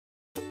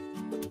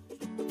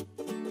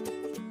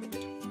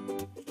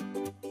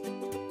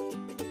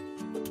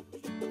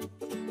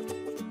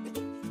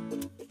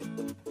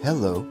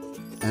Hello,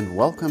 and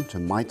welcome to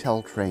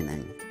MiCloud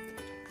training.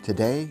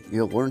 Today,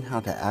 you'll learn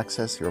how to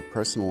access your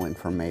personal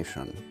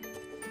information.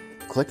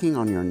 Clicking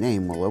on your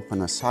name will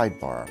open a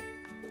sidebar.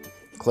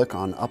 Click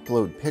on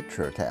Upload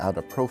Picture to add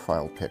a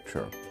profile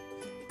picture.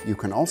 You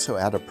can also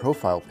add a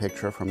profile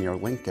picture from your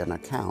LinkedIn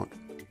account.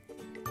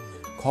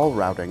 Call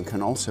routing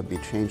can also be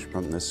changed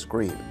from this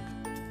screen.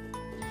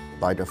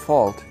 By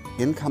default,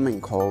 incoming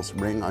calls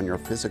ring on your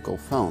physical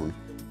phone,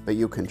 but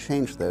you can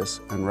change this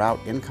and route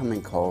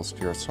incoming calls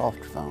to your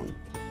soft phone.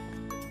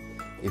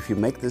 If you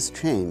make this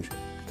change,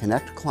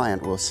 Connect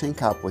Client will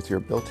sync up with your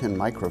built-in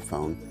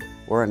microphone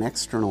or an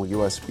external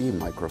USB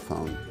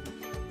microphone.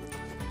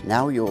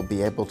 Now you will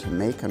be able to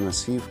make and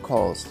receive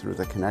calls through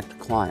the Connect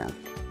Client.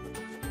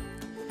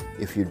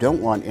 If you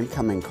don't want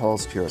incoming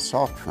calls to your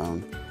soft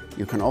phone,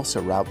 you can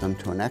also route them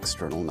to an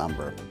external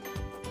number.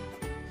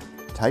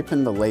 Type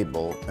in the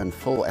label and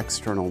full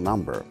external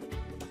number.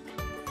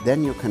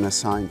 Then you can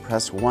assign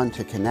press 1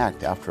 to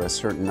connect after a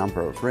certain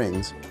number of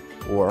rings,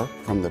 or,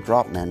 from the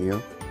drop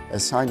menu,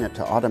 assign it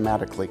to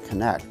automatically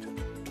connect.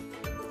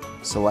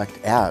 Select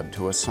Add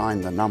to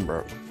assign the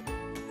number.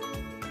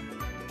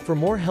 For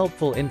more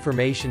helpful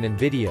information and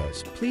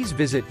videos, please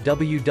visit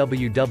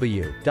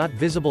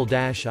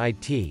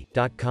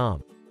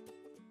www.visible-it.com.